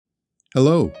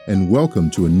Hello, and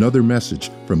welcome to another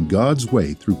message from God's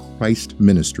Way through Christ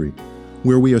Ministry,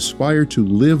 where we aspire to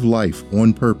live life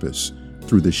on purpose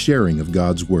through the sharing of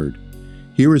God's Word.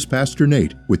 Here is Pastor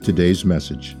Nate with today's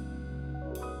message.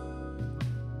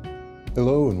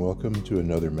 Hello, and welcome to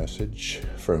another message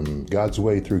from God's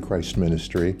Way through Christ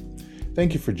Ministry.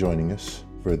 Thank you for joining us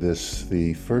for this,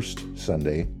 the first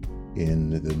Sunday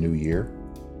in the new year.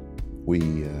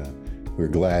 We're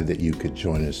glad that you could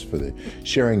join us for the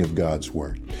sharing of God's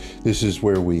Word. This is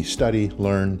where we study,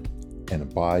 learn, and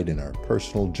abide in our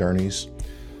personal journeys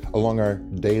along our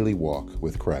daily walk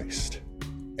with Christ.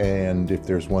 And if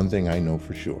there's one thing I know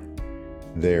for sure,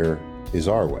 there is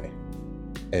our way,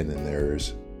 and then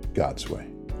there's God's way.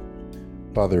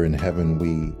 Father in heaven,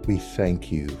 we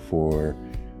thank you for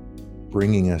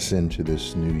bringing us into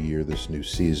this new year, this new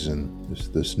season,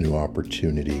 this new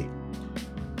opportunity.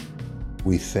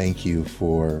 We thank you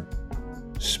for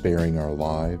sparing our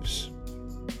lives.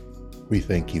 We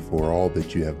thank you for all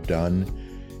that you have done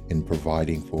in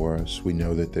providing for us. We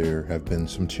know that there have been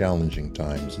some challenging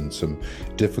times and some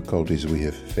difficulties we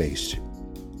have faced,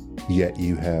 yet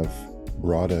you have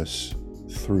brought us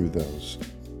through those,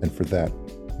 and for that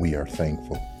we are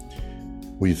thankful.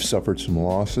 We've suffered some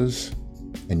losses,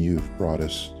 and you've brought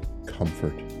us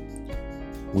comfort.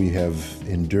 We have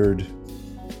endured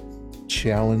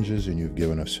challenges, and you've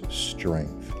given us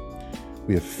strength.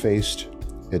 We have faced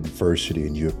adversity,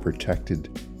 and you have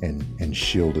protected and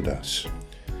shielded us,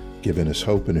 given us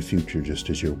hope in a future, just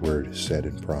as your word said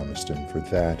and promised. And for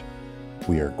that,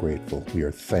 we are grateful. We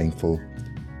are thankful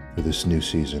for this new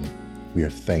season. We are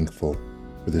thankful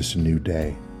for this new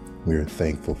day. We are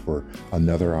thankful for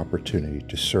another opportunity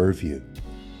to serve you,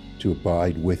 to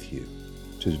abide with you,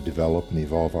 to develop and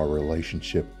evolve our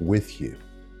relationship with you.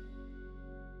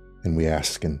 And we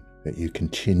ask that you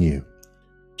continue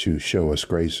to show us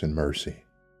grace and mercy.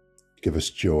 Give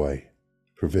us joy,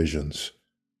 provisions,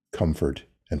 comfort,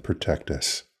 and protect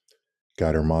us.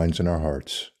 Guide our minds and our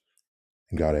hearts.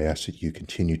 And God, I ask that you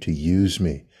continue to use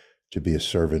me to be a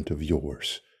servant of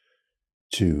yours,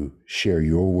 to share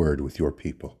your word with your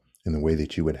people in the way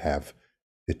that you would have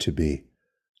it to be,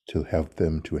 to help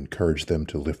them, to encourage them,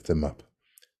 to lift them up,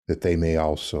 that they may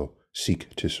also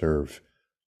seek to serve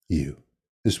you.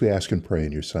 This we ask and pray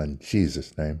in your Son,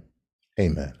 Jesus' name.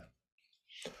 Amen.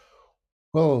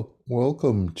 Well,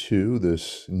 welcome to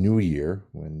this new year,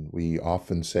 when we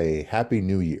often say Happy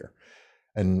New Year.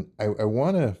 And I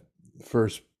want to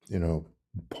first,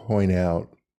 point out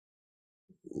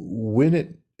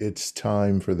when it's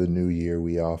time for the new year,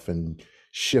 we often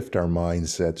shift our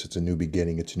mindsets. It's a new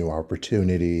beginning. It's a new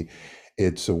opportunity.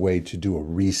 It's a way to do a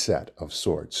reset of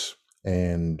sorts.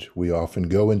 And we often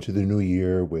go into the new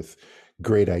year with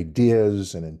great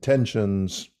ideas and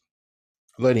intentions,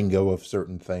 letting go of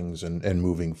certain things and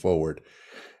moving forward.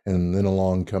 And then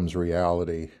along comes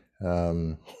reality,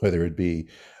 whether it be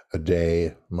a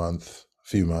day, month, a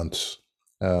few months,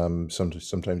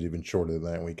 sometimes even shorter than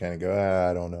that. And we kind of go,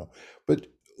 I don't know. But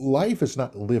life is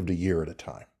not lived a year at a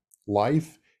time.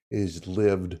 Life is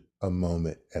lived a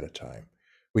moment at a time.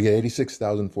 We get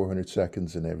 86,400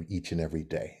 seconds in each and every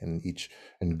day,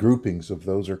 and groupings of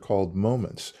those are called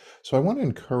moments. So I want to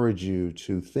encourage you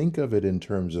to think of it in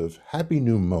terms of happy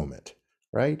new moment,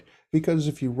 right? Because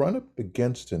if you run up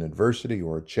against an adversity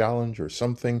or a challenge or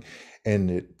something and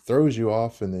it throws you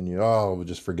off, and then we'll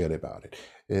just forget about it.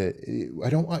 I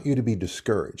don't want you to be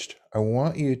discouraged. I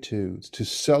want you to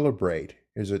celebrate.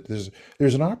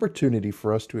 There's an opportunity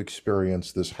for us to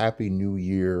experience this happy new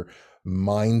year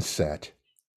mindset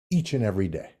each and every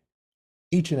day,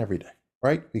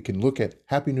 right? We can look at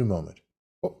happy new moment.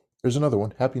 Oh, there's another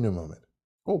one, happy new moment.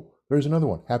 Oh, there's another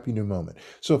one, happy new moment.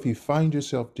 So if you find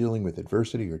yourself dealing with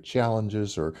adversity or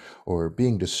challenges or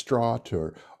being distraught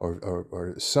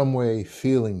or some way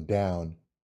feeling down,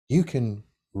 you can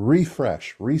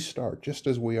refresh, restart, just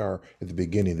as we are at the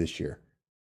beginning of this year,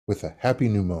 with a happy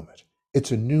new moment.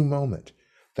 It's a new moment.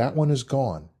 That one is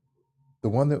gone. The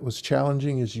one that was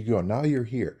challenging is you go. Now you're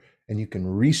here. And you can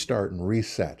restart and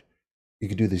reset. You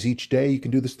can do this each day. You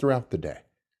can do this throughout the day.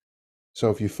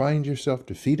 So if you find yourself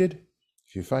defeated,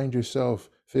 if you find yourself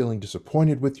feeling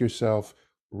disappointed with yourself,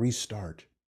 restart,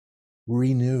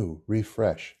 renew,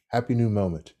 refresh, happy new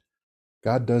moment.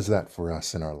 God does that for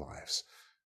us in our lives.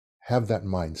 Have that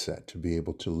mindset to be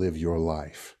able to live your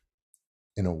life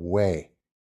in a way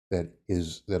that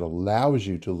allows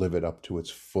you to live it up to its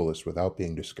fullest without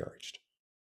being discouraged.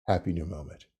 Happy new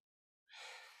moment.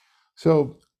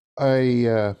 So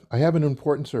I have an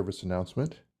important service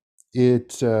announcement.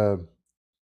 It's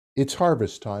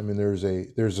harvest time, and there's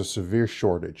a severe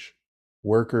shortage.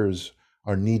 Workers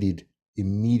are needed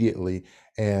immediately,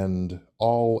 and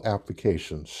all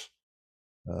applications.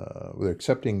 They're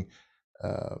accepting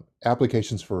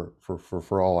applications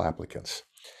for all applicants.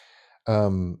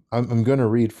 I'm going to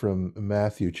read from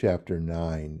Matthew chapter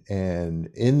 9, and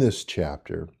in this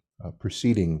chapter,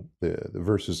 preceding the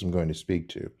verses I'm going to speak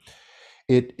to,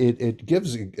 it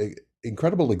gives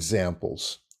incredible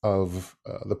examples of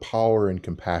the power and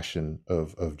compassion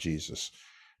of Jesus,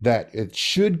 that it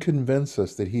should convince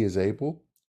us that he is able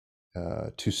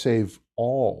to save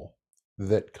all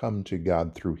that come to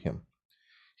God through him.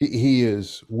 He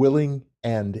is willing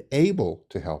and able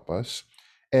to help us,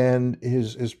 and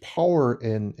his power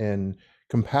and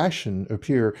compassion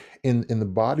appear in the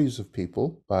bodies of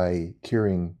people by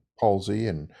curing palsy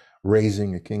and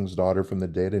raising a king's daughter from the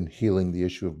dead and healing the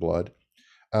issue of blood,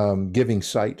 giving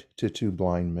sight to two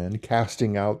blind men,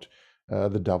 casting out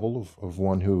the devil of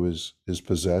one who is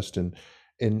possessed, and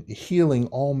healing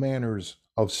all manners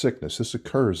of sickness. This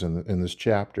occurs in this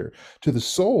chapter. To the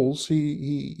souls,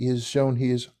 he is shown he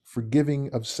is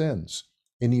forgiving of sins,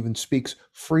 and even speaks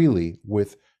freely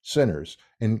with sinners,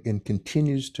 and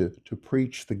continues to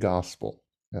preach the gospel,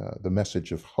 the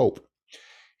message of hope.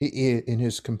 In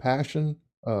his compassion,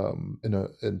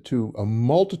 and to a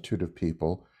multitude of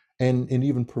people, and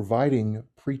even providing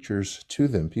preachers to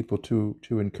them, people to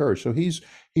encourage. So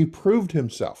he proved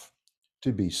himself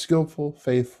to be a skillful,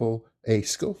 faithful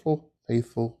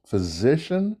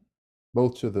physician,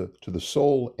 both to the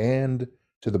soul and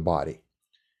to the body,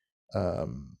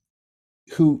 um,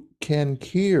 who can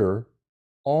cure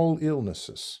all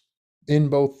illnesses in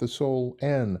both the soul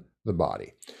and the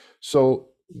body. So,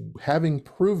 having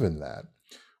proven that,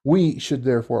 we should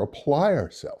therefore apply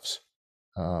ourselves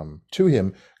to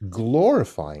him,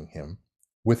 glorifying him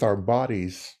with our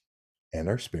bodies and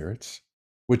our spirits,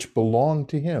 which belong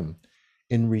to him,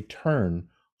 in return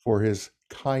for his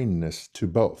kindness to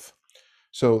both.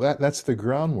 So that's the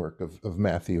groundwork of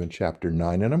Matthew in chapter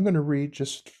 9. And I'm going to read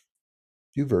just a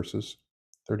few verses,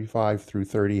 35 through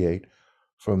 38,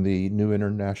 from the New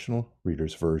International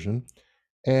Reader's Version.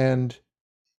 And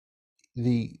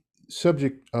the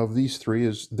subject of these three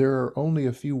is there are only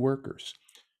a few workers.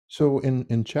 So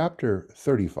in chapter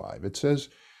 35, it says,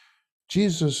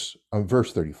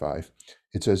 verse 35,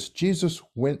 it says, Jesus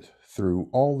went through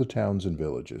all the towns and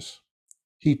villages.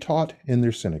 He taught in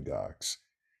their synagogues.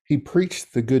 He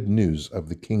preached the good news of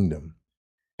the kingdom,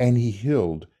 and he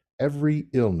healed every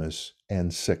illness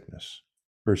and sickness.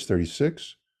 Verse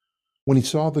 36, when he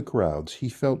saw the crowds, he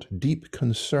felt deep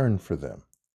concern for them.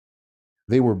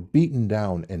 They were beaten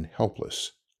down and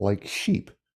helpless, like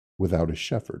sheep without a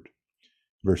shepherd.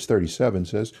 Verse 37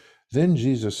 says, then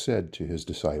Jesus said to his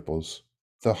disciples,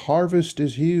 the harvest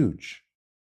is huge,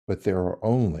 but there are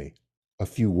only a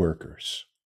few workers.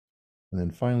 And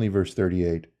then finally, verse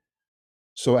 38,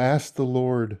 so ask the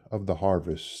Lord of the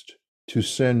harvest to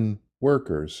send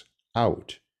workers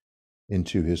out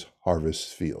into his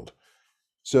harvest field.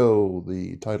 So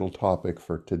the title topic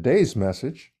for today's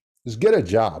message is get a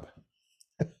job.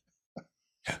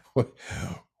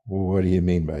 What do you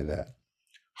mean by that?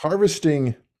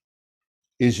 Harvesting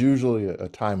is usually a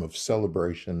time of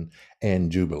celebration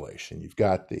and jubilation. You've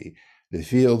got the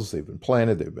fields, they've been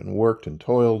planted, they've been worked and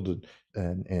toiled,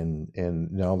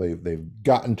 and now they've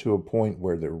gotten to a point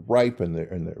where they're ripe, and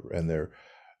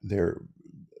they're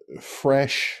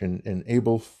fresh and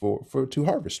able for to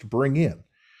harvest, to bring in.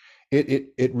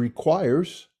 It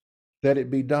requires that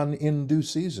it be done in due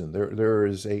season.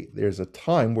 There's a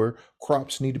time where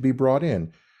crops need to be brought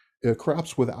in.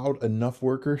 Crops without enough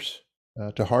workers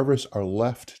to harvest are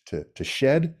left to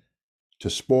shed, to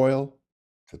spoil,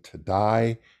 to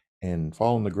die, and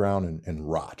fall on the ground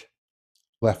and rot,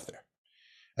 left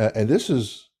there. And this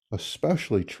is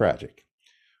especially tragic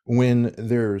when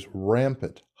there's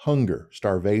rampant hunger,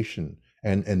 starvation,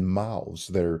 and mouths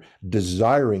that are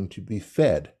desiring to be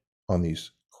fed on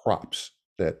these crops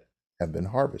that have been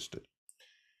harvested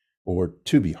or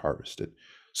to be harvested.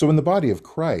 So in the body of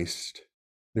Christ,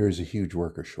 there is a huge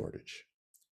worker shortage.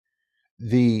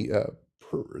 To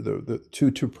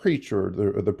preach, or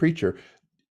the preacher,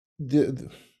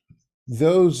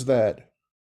 those that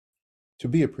to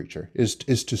be a preacher is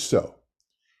to sow,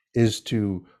 is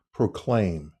to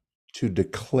proclaim, to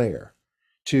declare,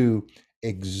 to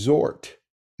exhort,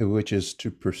 which is to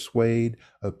persuade,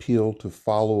 appeal, to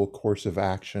follow a course of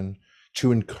action,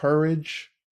 to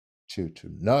encourage, to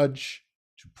nudge,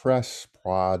 to press,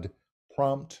 prod,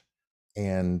 prompt,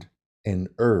 and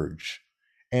urge.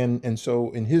 And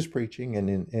so in his preaching and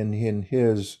in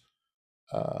his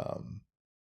um,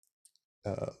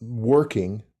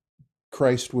 working,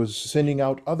 Christ was sending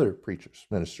out other preachers,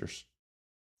 ministers,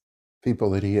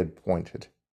 people that he had appointed.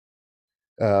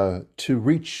 to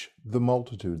reach the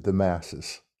multitude, the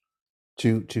masses,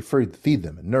 to feed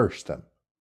them and nourish them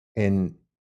and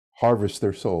harvest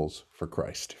their souls for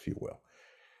Christ, if you will.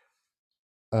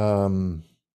 I'm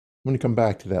going to come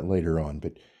back to that later on,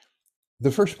 but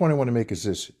the first point I want to make is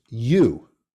this: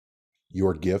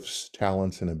 your gifts,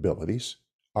 talents, and abilities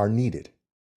are needed.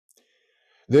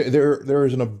 There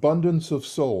is an abundance of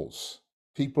souls,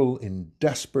 people in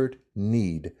desperate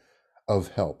need of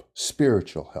help,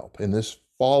 spiritual help, in this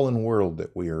fallen world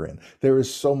that we are in. There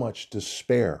is so much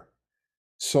despair,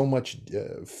 so much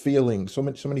feeling, so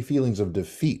many feelings of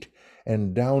defeat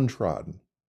and downtrodden.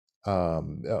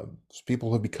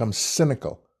 People have become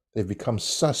cynical. They've become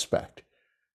suspect.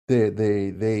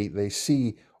 They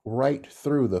see right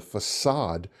through the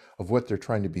facade of what they're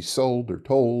trying to be sold or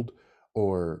told,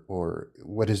 or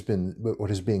what is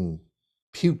being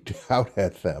puked out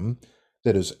at them,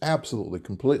 that is absolutely,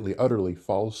 completely, utterly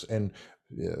false and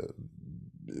uh,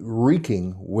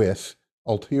 reeking with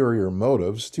ulterior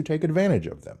motives to take advantage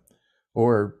of them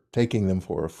or taking them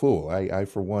for a fool. I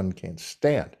for one, can't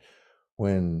stand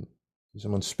when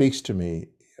someone speaks to me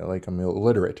like I'm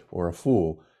illiterate or a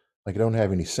fool, like I don't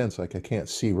have any sense, like I can't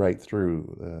see right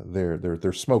through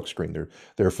their smoke screen,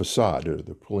 their facade.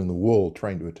 They're pulling the wool,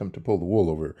 trying to attempt to pull the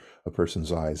wool over a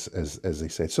person's eyes, as they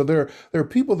say. So there are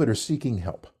people that are seeking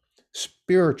help,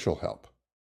 spiritual help,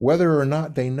 whether or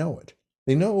not they know it.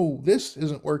 They know this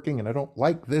isn't working, and I don't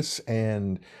like this,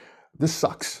 and this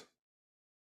sucks.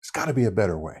 There's got to be a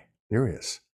better way. There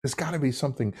is. There's got to be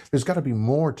something. There's got to be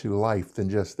more to life than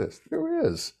just this. There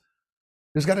is.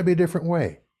 There's got to be a different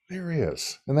way. There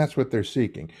is. And that's what they're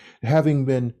seeking. Having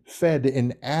been fed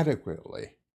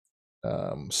inadequately,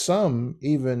 some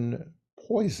even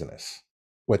poisonous,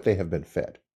 what they have been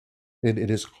fed. It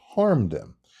has harmed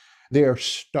them. They are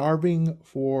starving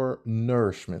for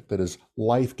nourishment that is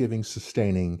life-giving,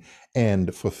 sustaining,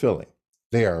 and fulfilling.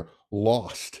 They are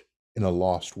lost in a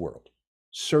lost world,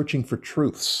 searching for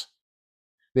truths.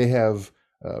 They have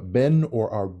been or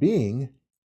are being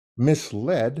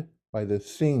misled by the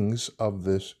things of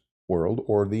this world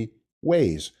or the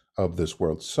ways of this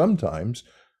world, sometimes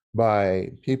by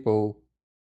people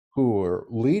who are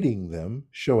leading them,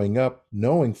 showing up,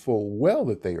 knowing full well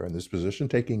that they are in this position,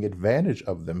 taking advantage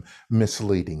of them,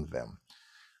 misleading them.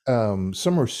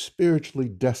 Some are spiritually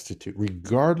destitute,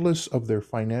 regardless of their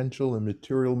financial and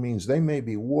material means. They may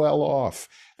be well off.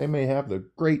 They may have the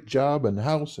great job and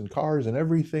house and cars and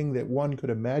everything that one could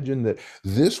imagine that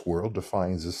this world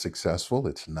defines as successful.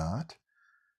 It's not.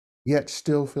 Yet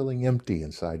still feeling empty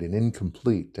inside and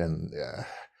incomplete. And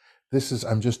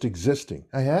I'm just existing.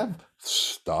 I have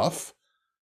stuff,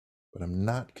 but I'm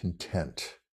not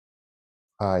content.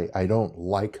 I don't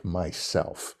like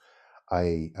myself.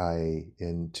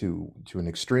 And to an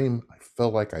extreme, I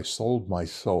felt like I sold my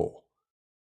soul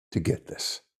to get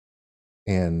this,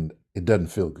 and it doesn't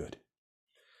feel good.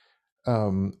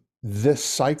 This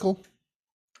cycle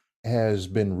has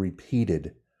been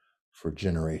repeated for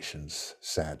generations,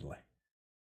 sadly,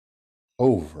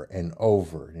 over and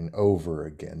over and over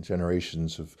again.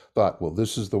 Generations have thought, well,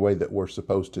 this is the way that we're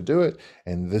supposed to do it,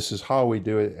 and this is how we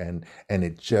do it, and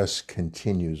it just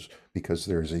continues because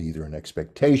there's either an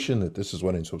expectation that this is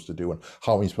what I'm supposed to do and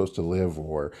how I'm supposed to live,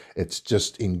 or it's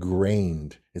just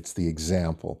ingrained. It's the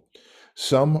example.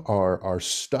 Some are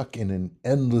stuck in an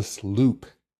endless loop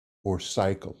or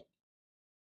cycle,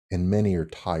 and many are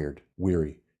tired,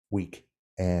 weary, weak,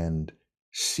 and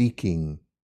seeking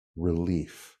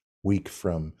relief, weak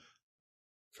from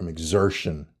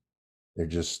exertion. They're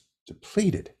just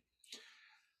depleted.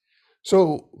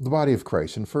 So the body of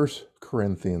Christ in 1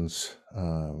 Corinthians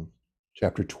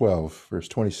chapter 12, verse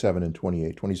 27 and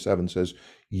 28. 27 says,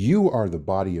 "You are the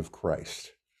body of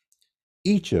Christ.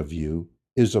 Each of you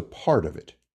is a part of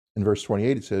it." In verse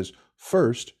 28, it says,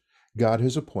 "First, God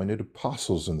has appointed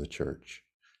apostles in the church.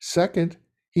 Second,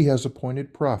 he has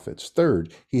appointed prophets.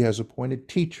 Third, he has appointed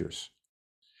teachers.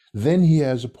 Then he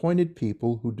has appointed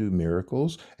people who do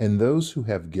miracles and those who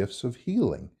have gifts of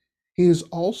healing. He has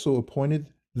also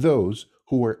appointed those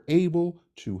who are able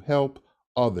to help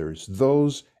others,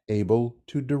 those able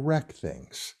to direct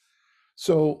things."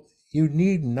 So you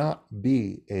need not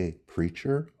be a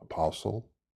preacher, apostle,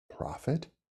 prophet,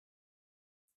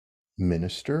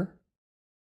 minister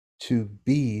to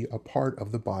be a part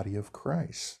of the body of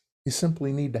Christ. You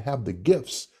simply need to have the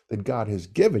gifts that God has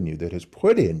given you, that has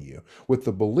put in you, with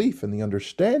the belief and the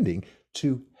understanding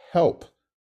to help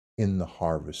in the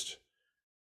harvest.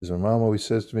 As my mom always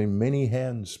says to me, many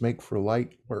hands make for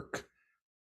light work.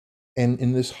 And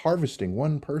in this harvesting,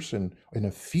 one person and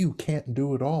a few can't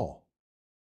do it all.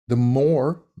 The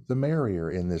more, the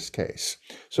merrier in this case.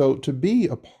 So to be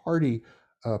a party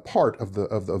part of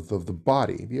the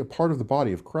body, be a part of the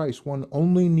body of Christ, one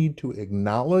only need to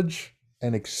acknowledge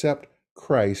and accept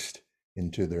Christ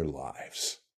into their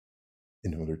lives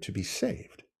in order to be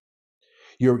saved.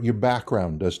 Your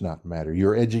background does not matter.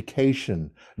 Your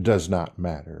education does not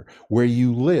matter. Where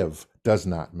you live does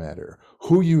not matter.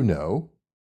 Who you know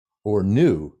or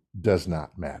knew does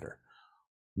not matter.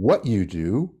 What you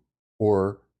do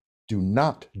or do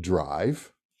not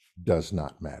drive does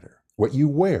not matter. What you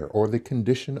wear or the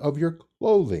condition of your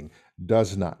clothing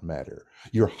does not matter.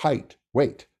 Your height,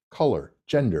 weight, color,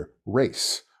 gender,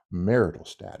 race, marital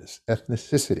status,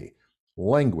 ethnicity,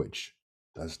 language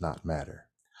does not matter.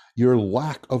 Your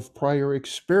lack of prior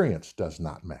experience does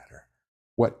not matter.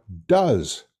 What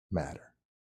does matter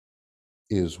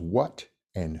is what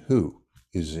and who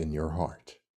is in your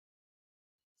heart.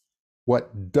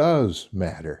 What does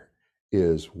matter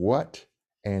is what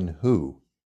and who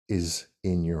is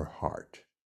in your heart.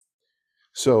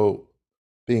 So,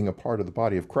 being a part of the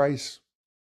body of Christ,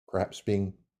 perhaps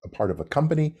being a part of a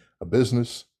company, a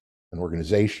business, an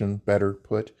organization, better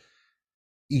put,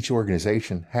 each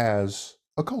organization has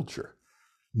a culture.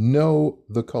 Know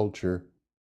the culture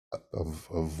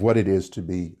of what it is to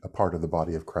be a part of the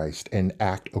body of Christ and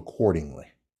act accordingly.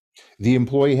 The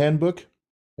employee handbook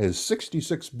is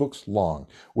 66 books long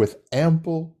with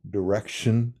ample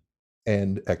direction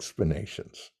and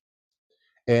explanations.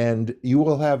 And you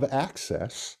will have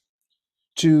access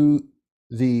to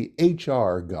the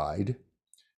HR guide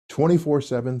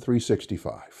 24/7,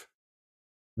 365.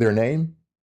 Their name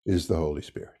is the Holy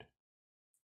Spirit.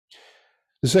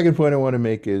 The second point I want to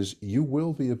make is you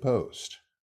will be opposed.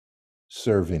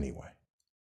 Serve anyway.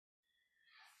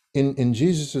 In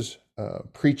Jesus'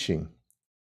 preaching,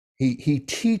 he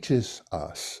teaches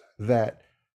us that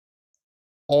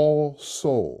all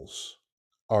souls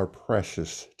are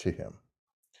precious to him.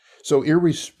 So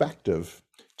irrespective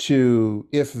to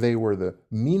if they were the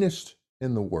meanest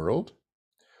in the world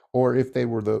or if they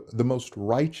were the most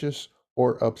righteous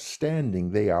or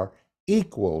upstanding, they are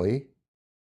equally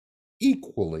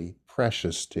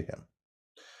precious to him.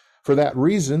 For that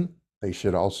reason, they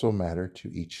should also matter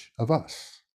to each of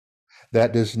us.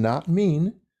 That does not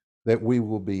mean that we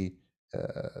will be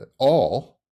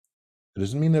all. It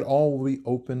doesn't mean that all will be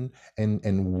open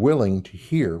and willing to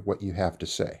hear what you have to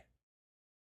say.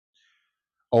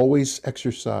 Always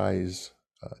exercise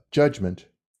judgment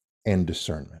and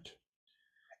discernment.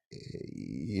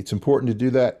 It's important to do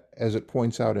that, as it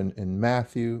points out in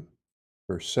Matthew,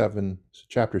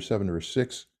 chapter 7, verse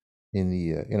 6 in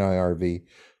the NIRV.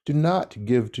 Do not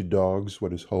give to dogs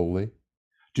what is holy.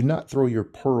 Do not throw your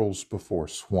pearls before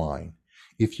swine.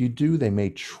 If you do, they may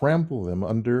trample them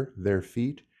under their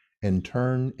feet and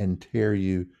turn and tear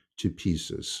you to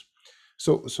pieces.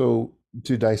 So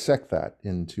to dissect that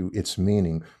into its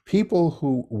meaning, people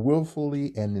who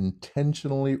willfully and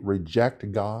intentionally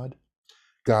reject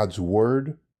God's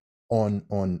word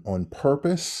on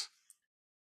purpose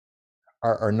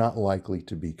are not likely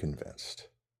to be convinced.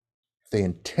 If they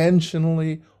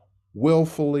intentionally,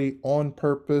 willfully, on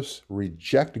purpose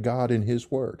reject God and his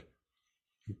word,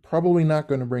 you're probably not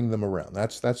going to bring them around.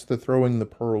 That's the throwing the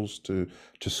pearls to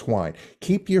swine.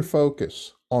 Keep your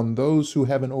focus on those who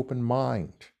have an open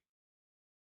mind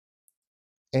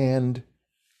and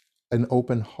an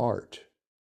open heart,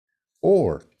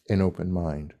 or an open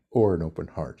mind or an open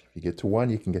heart. If you get to one,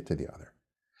 you can get to the other.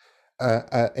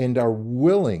 And are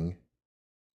willing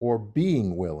or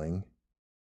being willing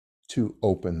to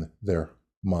open their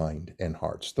mind and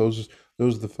hearts. Those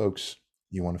are the folks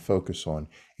you want to focus on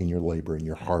in your labor and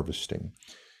your harvesting.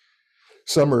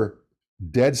 Some are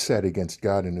dead set against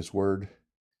God and his word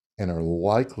and are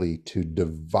likely to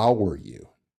devour you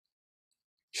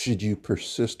should you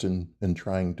persist in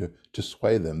trying to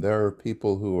sway them. There are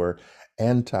people who are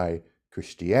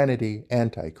anti-Christianity,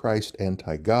 anti-Christ,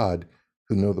 anti-God,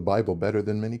 who know the Bible better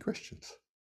than many Christians.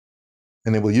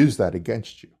 And they will use that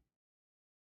against you.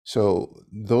 So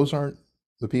those aren't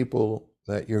the people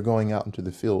that you're going out into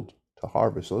the field to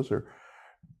harvest.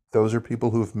 Those are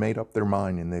people who've made up their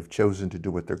mind and they've chosen to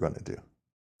do what they're going to do.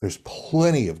 There's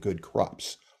plenty of good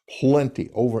crops, plenty,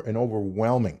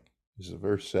 overwhelming, as the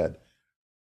verse said.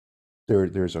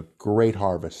 There's a great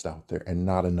harvest out there and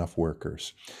not enough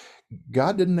workers.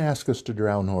 God didn't ask us to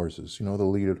drown horses. You know, the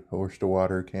lead a horse to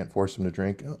water, can't force him to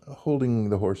drink. Holding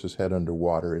the horse's head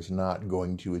underwater is not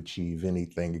going to achieve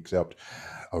anything except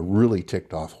a really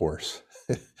ticked off horse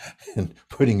and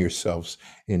putting yourselves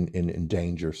in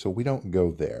danger. So we don't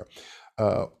go there.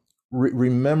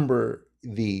 Remember,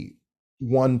 the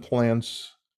one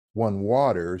plants, one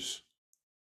waters,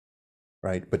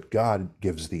 right? But God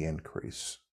gives the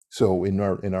increase. So in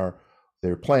our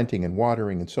They're planting and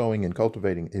watering and sowing and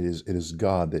cultivating. It is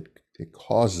God that it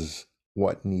causes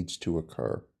what needs to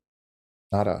occur,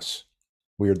 not us.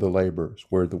 We're the laborers.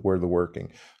 We're the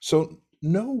working. So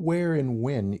know where and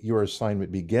when your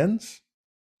assignment begins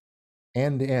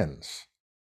and ends.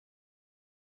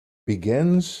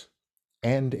 Begins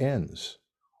and ends.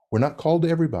 We're not called to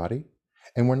everybody,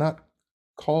 and we're not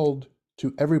called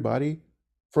to everybody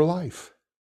for life.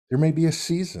 There may be a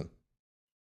season.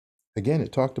 Again,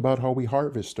 it talked about how we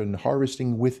harvest and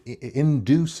harvesting in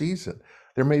due season.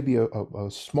 There may be a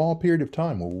small period of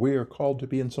time where we are called to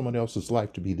be in someone else's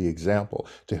life to be the example,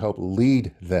 to help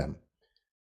lead them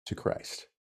to Christ.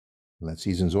 When that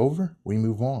season's over, we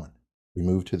move on. We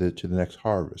move to the next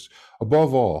harvest.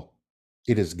 Above all,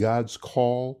 it is God's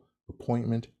call,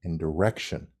 appointment, and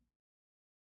direction.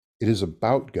 It is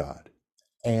about God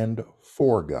and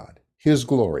for God, His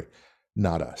glory,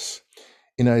 not us.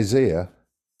 In Isaiah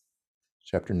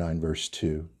chapter 9, verse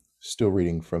 2, still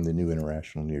reading from the New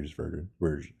International Reader's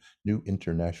Version, New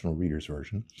International Reader's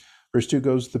Version. Verse 2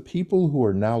 goes, "The people who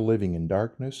are now living in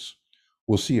darkness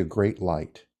will see a great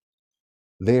light.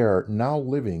 They are now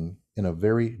living in a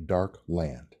very dark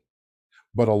land,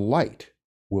 but a light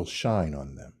will shine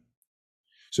on them."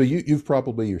 So you've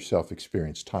probably yourself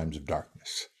experienced times of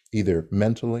darkness, either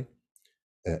mentally,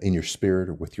 in your spirit,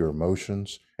 or with your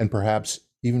emotions, and perhaps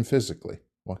even physically,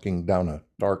 walking down a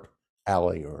dark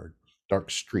alley or a dark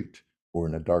street or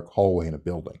in a dark hallway in a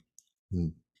building,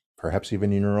 and perhaps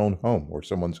even in your own home or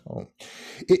someone's home.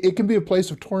 It can be a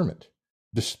place of torment,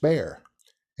 despair,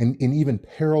 and even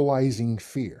paralyzing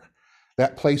fear.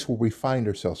 That place where we find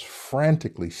ourselves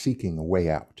frantically seeking a way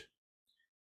out.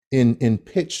 In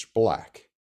pitch black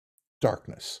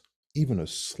darkness, even a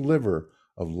sliver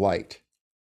of light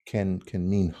can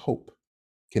mean hope,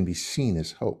 can be seen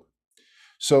as hope.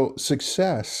 So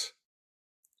success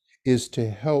is to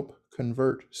help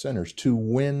convert sinners, to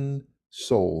win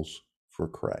souls for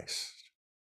Christ.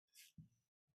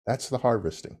 That's the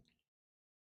harvesting.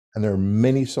 And there are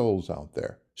many souls out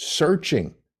there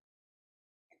searching,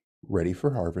 ready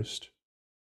for harvest,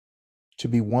 to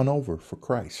be won over for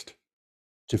Christ,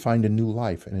 to find a new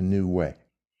life in a new way.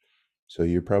 So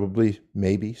you're probably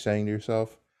maybe saying to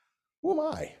yourself, who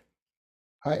am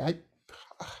I?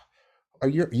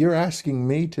 You're asking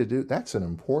me to do, that's an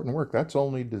important work. That's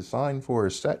only designed for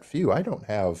a set few. I don't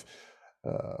have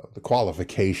the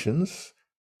qualifications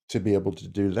to be able to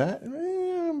do that.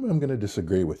 I'm going to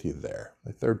disagree with you there.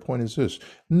 The third point is this: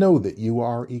 know that you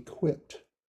are equipped.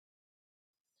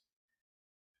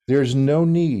 There's no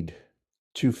need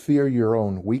to fear your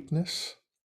own weakness,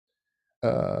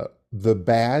 the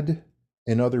bad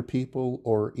in other people,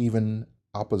 or even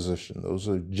opposition. Those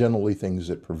are generally things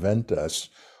that prevent us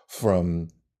from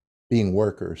being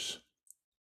workers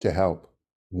to help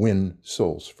win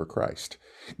souls for Christ.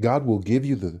 God will give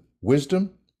you the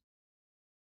wisdom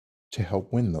to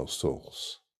help win those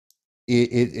souls.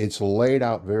 It's laid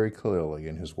out very clearly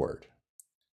in His Word.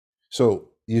 So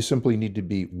you simply need to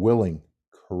be willing,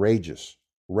 courageous,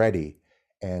 ready,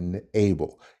 and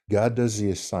able. God does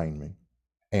the assignment,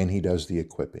 and He does the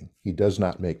equipping. He does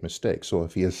not make mistakes. So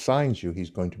if He assigns you, He's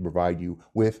going to provide you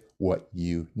with what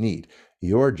you need.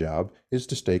 Your job is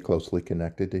to stay closely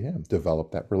connected to Him,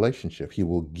 develop that relationship. He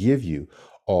will give you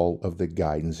all of the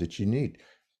guidance that you need.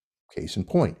 Case in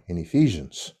point, in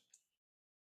Ephesians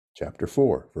chapter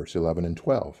 4, verse 11 and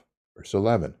 12. Verse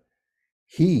 11,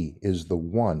 He is the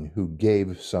one who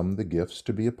gave some the gifts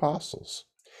to be apostles.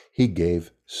 He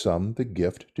gave some the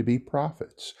gift to be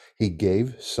prophets. He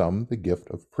gave some the gift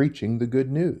of preaching the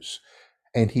good news.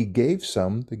 And He gave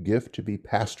some the gift to be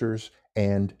pastors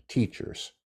and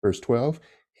teachers. Verse 12,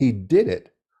 He did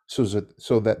it so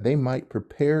that they might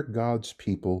prepare God's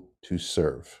people to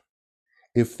serve.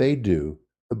 If they do,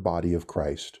 the body of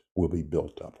Christ will be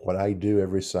built up. What I do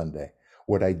every Sunday,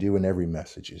 what I do in every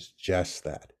message is just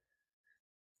that.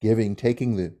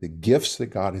 Taking the gifts that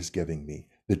God is giving me,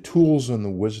 the tools and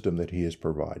the wisdom that He is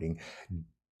providing,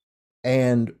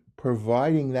 and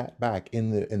providing that back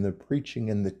in the preaching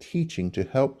and the teaching to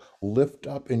help lift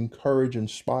up, encourage,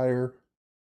 inspire,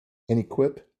 and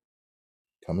equip,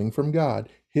 coming from God,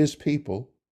 His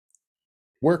people,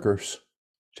 workers,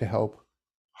 to help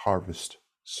harvest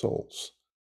souls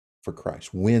for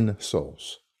Christ, win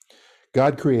souls.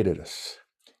 God created us.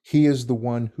 He is the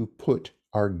one who put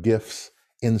our gifts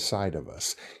inside of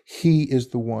us. He is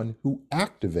the one who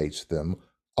activates them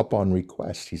upon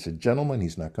request. He's a gentleman.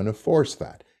 He's not going to force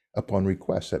that upon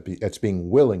request. That's being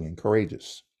willing and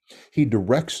courageous. He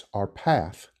directs our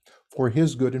path for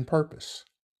His good and purpose.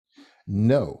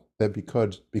 Know that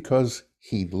because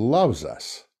He loves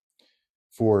us,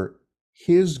 for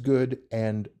His good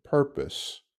and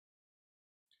purpose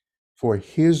for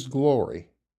his glory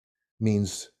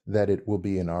means that it will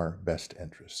be in our best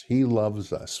interest. He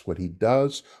loves us. What he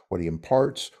does, what he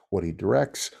imparts, what he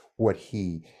directs, what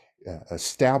he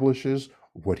establishes,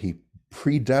 what he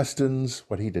predestines,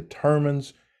 what he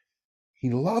determines, he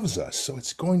loves us. So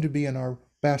it's going to be in our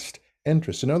best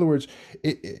interest. In other words,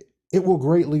 it will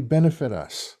greatly benefit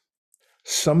us.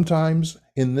 Sometimes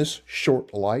in this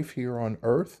short life here on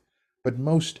earth, but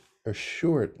most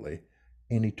assuredly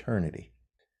in eternity.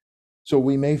 So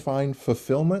we may find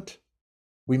fulfillment,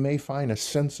 we may find a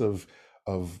sense of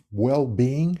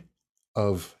well-being,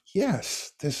 of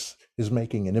yes, this is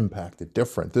making an impact, a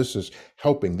difference. This is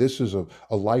helping. This is a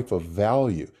life of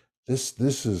value. This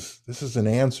is an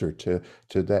answer to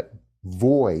that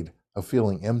void of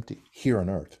feeling empty here on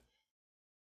earth.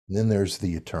 And then there's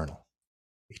the eternal,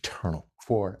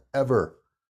 forever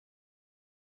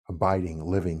abiding,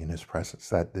 living in his presence,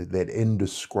 that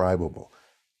indescribable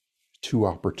two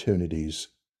opportunities.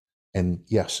 And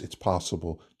yes, it's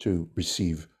possible to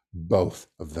receive both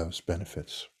of those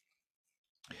benefits.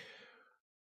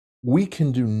 We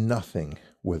can do nothing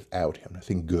without him,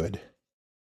 nothing good.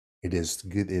 It is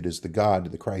the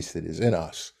God, the Christ that is in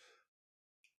us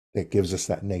that gives us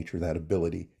that nature, that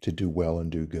ability to do well and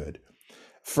do good.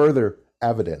 Further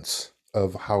evidence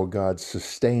of how God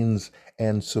sustains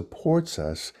and supports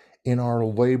us in our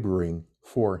laboring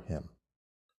for him,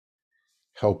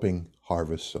 helping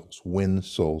harvest souls, win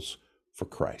souls for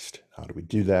Christ. How do we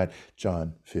do that?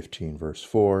 John 15, verse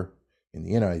 4 in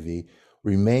the NIV,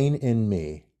 remain in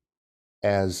me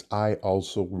as I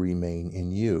also remain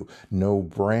in you. No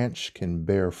branch can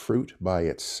bear fruit by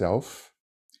itself.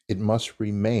 It must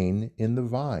remain in the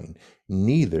vine.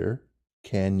 Neither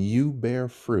can you bear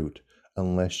fruit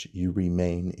unless you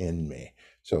remain in me.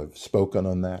 So I've spoken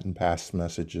on that in past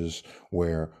messages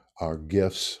where our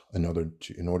gifts, in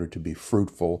order to be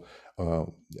fruitful,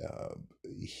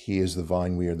 he is the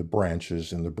vine, we are the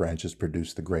branches, and the branches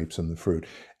produce the grapes and the fruit.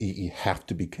 You have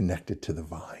to be connected to the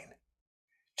vine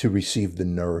to receive the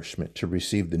nourishment, to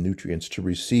receive the nutrients, to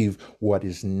receive what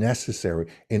is necessary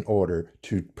in order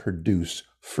to produce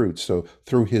fruit. So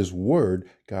through his word,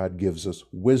 God gives us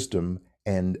wisdom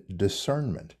and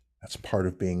discernment. That's part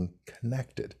of being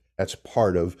connected. That's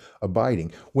part of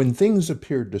abiding. When things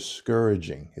appear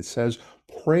discouraging, it says,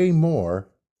 pray more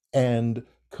and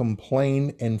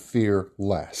complain and fear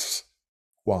less.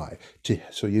 Why?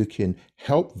 So you can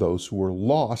help those who are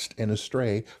lost and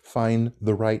astray find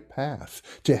the right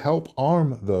path, to help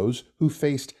arm those who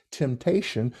faced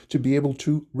temptation to be able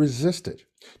to resist it,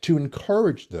 to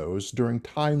encourage those during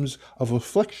times of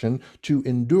affliction to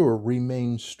endure,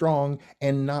 remain strong,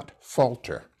 and not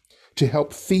falter, to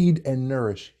help feed and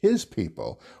nourish his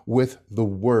people with the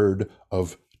word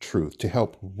of truth, to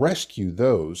help rescue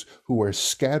those who are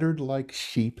scattered like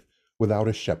sheep without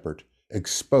a shepherd,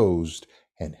 exposed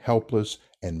and helpless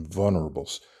and vulnerable,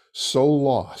 so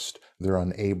lost they're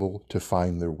unable to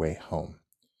find their way home.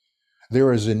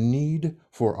 There is a need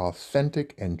for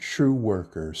authentic and true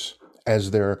workers, as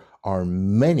there are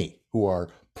many who are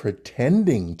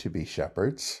pretending to be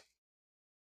shepherds,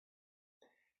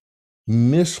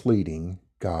 misleading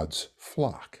God's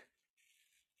flock.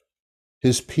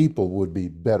 His people would be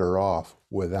better off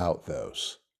without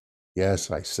those.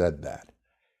 Yes, I said that.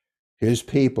 His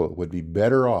people would be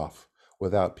better off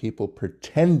without people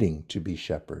pretending to be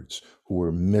shepherds who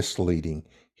were misleading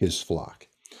his flock.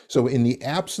 So in the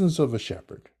absence of a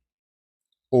shepherd,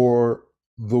 or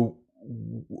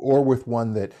with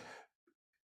one that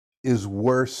is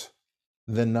worse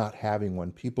than not having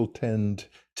one, people tend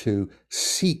to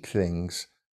seek things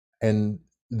and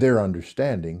their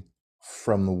understanding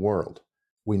from the world.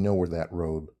 We know where that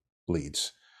road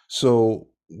leads. So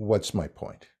what's my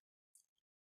point?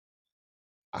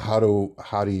 How do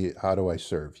I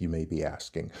serve? You may be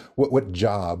asking. What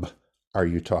job are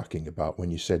you talking about when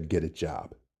you said get a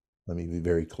job? Let me be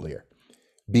very clear.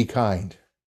 Be kind.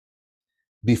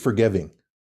 Be forgiving.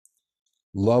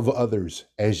 Love others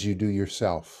as you do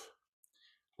yourself.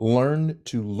 Learn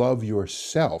to love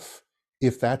yourself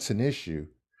if that's an issue,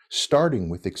 starting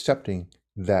with accepting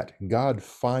that God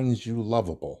finds you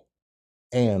lovable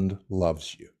and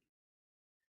loves you.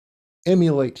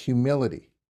 Emulate humility,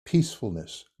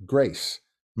 peacefulness, grace,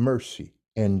 mercy,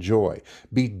 and joy.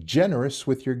 Be generous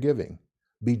with your giving.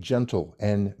 Be gentle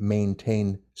and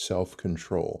maintain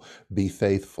self-control. Be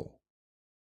faithful.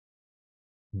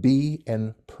 Be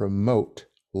and promote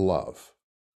love.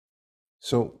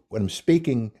 So what I'm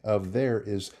speaking of there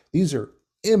is these are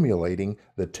emulating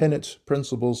the tenets,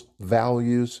 principles,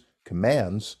 values,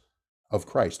 commands of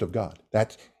Christ, of God.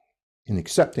 That's in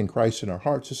accepting Christ in our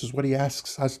hearts, this is what he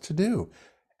asks us to do.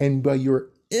 And by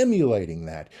your emulating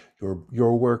that,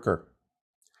 your worker,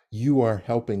 you are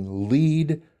helping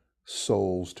lead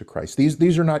souls to Christ.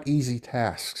 These are not easy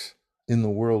tasks in the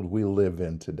world we live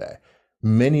in today.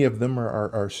 Many of them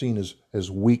are seen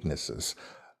as weaknesses.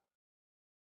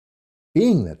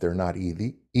 Being that they're not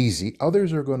easy,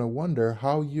 others are going to wonder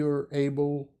how you're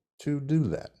able to do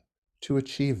that, to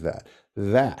achieve that.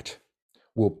 That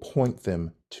will point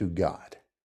them to God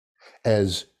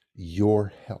as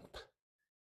your help,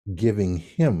 giving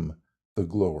Him the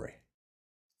glory.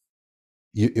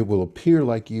 It will appear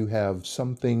like you have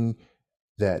something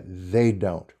that they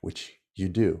don't, which you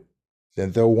do,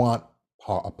 that they'll want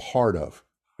a part of,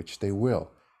 which they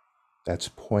will. That's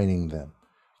pointing them.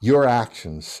 Your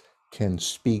actions can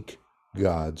speak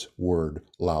God's word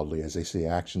loudly. As they say,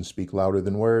 actions speak louder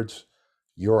than words.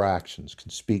 Your actions can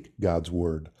speak God's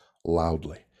word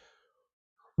loudly.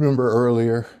 Remember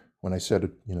earlier when I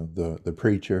said, the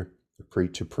preacher,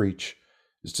 to preach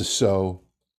is to sow,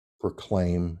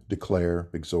 proclaim, declare,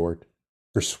 exhort,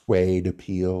 persuade,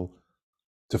 appeal,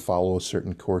 to follow a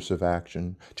certain course of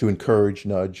action, to encourage,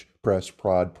 nudge, press,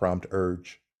 prod, prompt,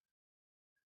 urge.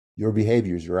 Your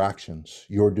behaviors, your actions,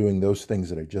 you're doing those things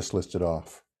that I just listed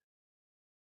off.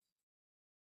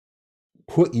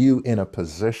 Put you in a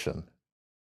position,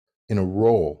 in a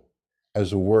role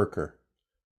as a worker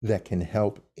that can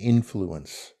help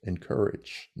influence,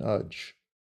 encourage, nudge,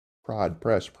 prod,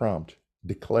 press, prompt,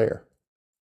 declare,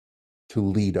 to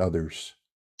lead others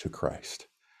to Christ.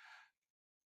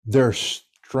 There's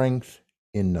strength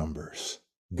in numbers.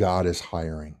 God is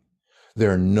hiring.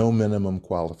 There are no minimum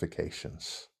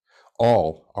qualifications.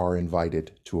 All are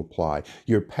invited to apply.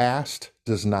 Your past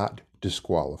does not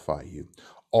disqualify you.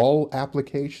 All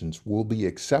applications will be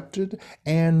accepted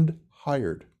and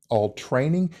hired. All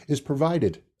training is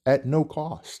provided at no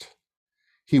cost.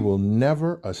 He will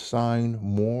never assign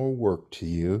more work to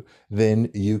you than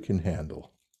you can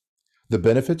handle. The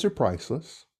benefits are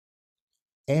priceless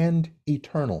and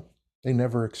eternal. They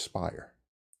never expire.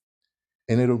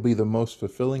 And it'll be the most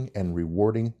fulfilling and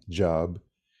rewarding job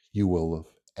you will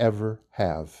ever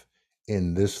have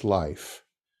in this life,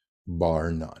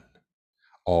 bar none.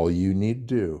 All you need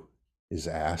to do is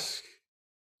ask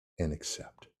and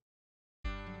accept.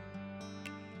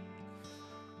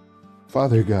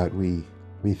 Father God, we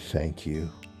thank you.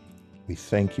 We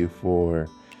thank you for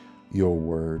your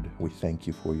word. We thank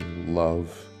you for your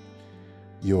love,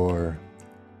 your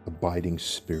abiding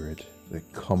spirit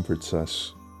that comforts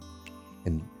us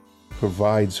and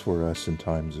provides for us in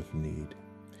times of need,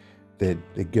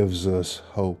 that gives us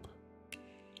hope,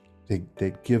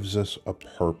 that gives us a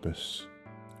purpose.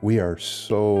 We are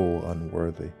so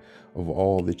unworthy of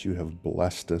all that you have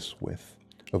blessed us with,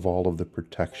 of all of the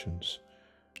protections.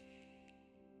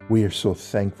 We are so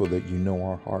thankful that you know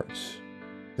our hearts,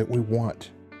 that we want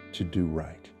to do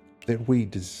right, that we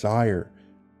desire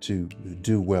to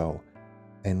do well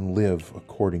and live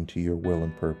according to your will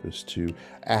and purpose, to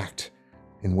act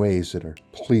in ways that are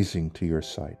pleasing to your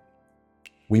sight.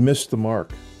 We miss the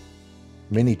mark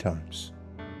many times.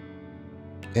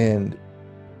 And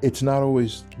it's not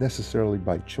always necessarily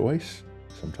by choice.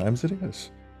 Sometimes it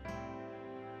is.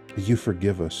 But you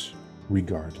forgive us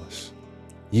regardless.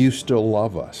 You still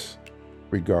love us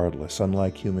regardless,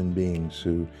 unlike human beings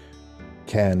who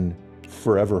can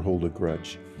forever hold a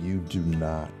grudge. You do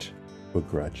not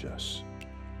begrudge us.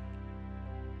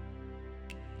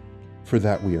 For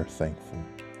that we are thankful.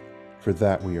 For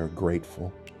that we are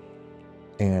grateful.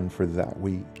 And for that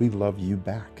we love you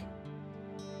back.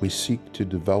 We seek to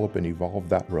develop and evolve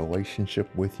that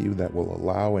relationship with you that will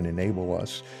allow and enable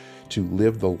us to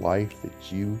live the life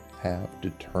that you have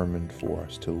determined for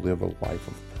us, to live a life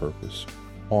of purpose,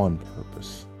 on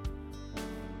purpose.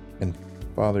 And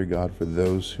Father God, for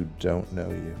those who don't know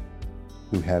you,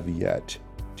 who have yet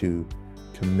to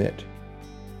commit,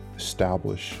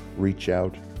 establish, reach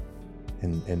out,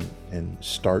 and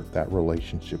start that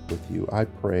relationship with you, I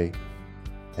pray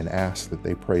and ask that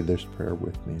they pray this prayer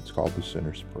with me. It's called the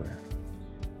Sinner's Prayer.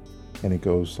 And it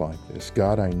goes like this.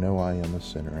 God, I know I am a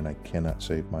sinner and I cannot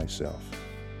save myself.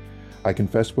 I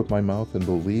confess with my mouth and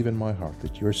believe in my heart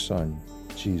that your Son,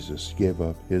 Jesus, gave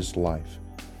up his life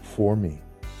for me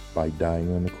by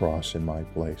dying on the cross in my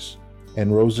place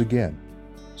and rose again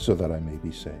so that I may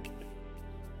be saved.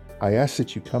 I ask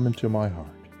that you come into my heart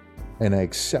and I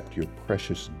accept your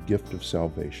precious gift of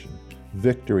salvation,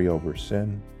 victory over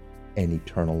sin, and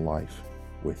eternal life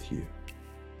with you.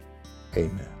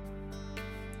 Amen.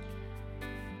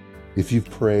 If you've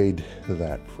prayed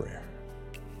that prayer,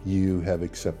 you have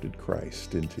accepted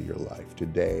Christ into your life.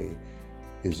 Today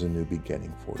is a new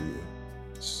beginning for you.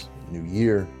 It's a new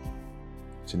year.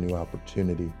 It's a new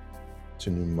opportunity It's a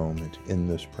new moment in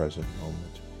this present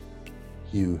moment.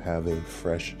 You have a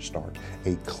fresh start,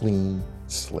 a clean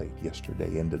slate.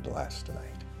 Yesterday ended last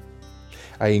night.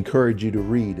 I encourage you to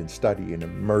read and study and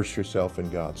immerse yourself in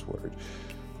God's Word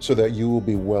so that you will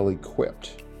be well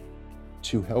equipped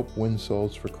to help win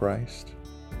souls for Christ,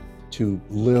 to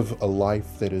live a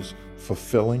life that is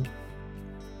fulfilling,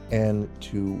 and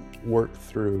to work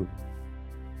through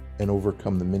and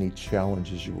overcome the many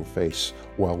challenges you will face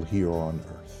while here on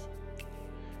earth.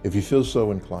 If you feel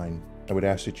so inclined, I would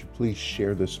ask that you please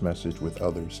share this message with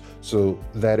others so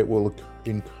that it will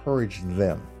encourage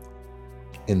them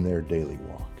in their daily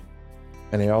walk.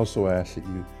 And I also ask that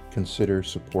you consider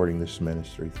supporting this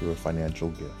ministry through a financial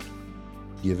gift.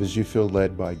 Give as you feel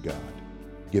led by God.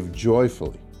 Give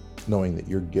joyfully, knowing that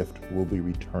your gift will be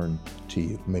returned to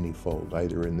you manyfold,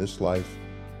 either in this life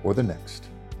or the next,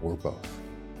 or both.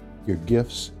 Your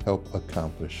gifts help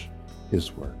accomplish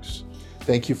His works.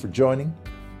 Thank you for joining.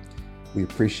 We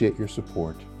appreciate your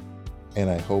support, and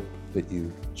I hope that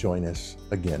you join us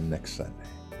again next Sunday.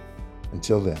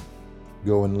 Until then,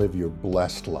 go and live your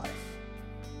blessed life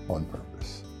on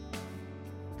purpose.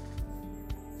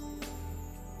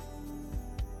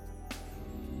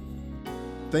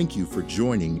 Thank you for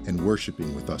joining and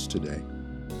worshiping with us today.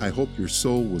 I hope your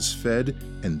soul was fed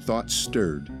and thoughts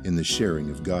stirred in the sharing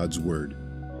of God's Word,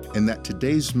 and that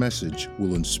today's message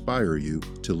will inspire you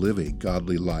to live a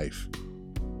godly life.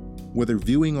 Whether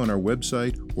viewing on our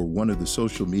website or one of the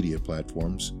social media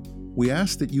platforms, we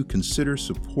ask that you consider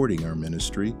supporting our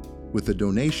ministry with a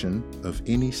donation of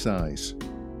any size.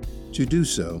 To do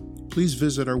so, please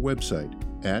visit our website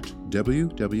at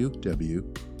www.gwtcm.org.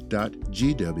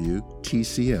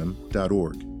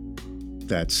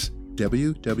 That's www.gwtcm.org.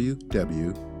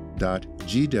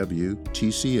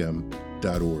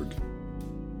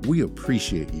 We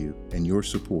appreciate you and your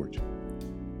support.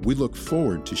 We look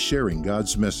forward to sharing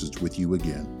God's message with you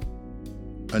again.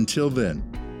 Until then,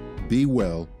 be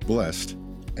well, blessed,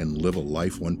 and live a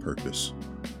life on purpose.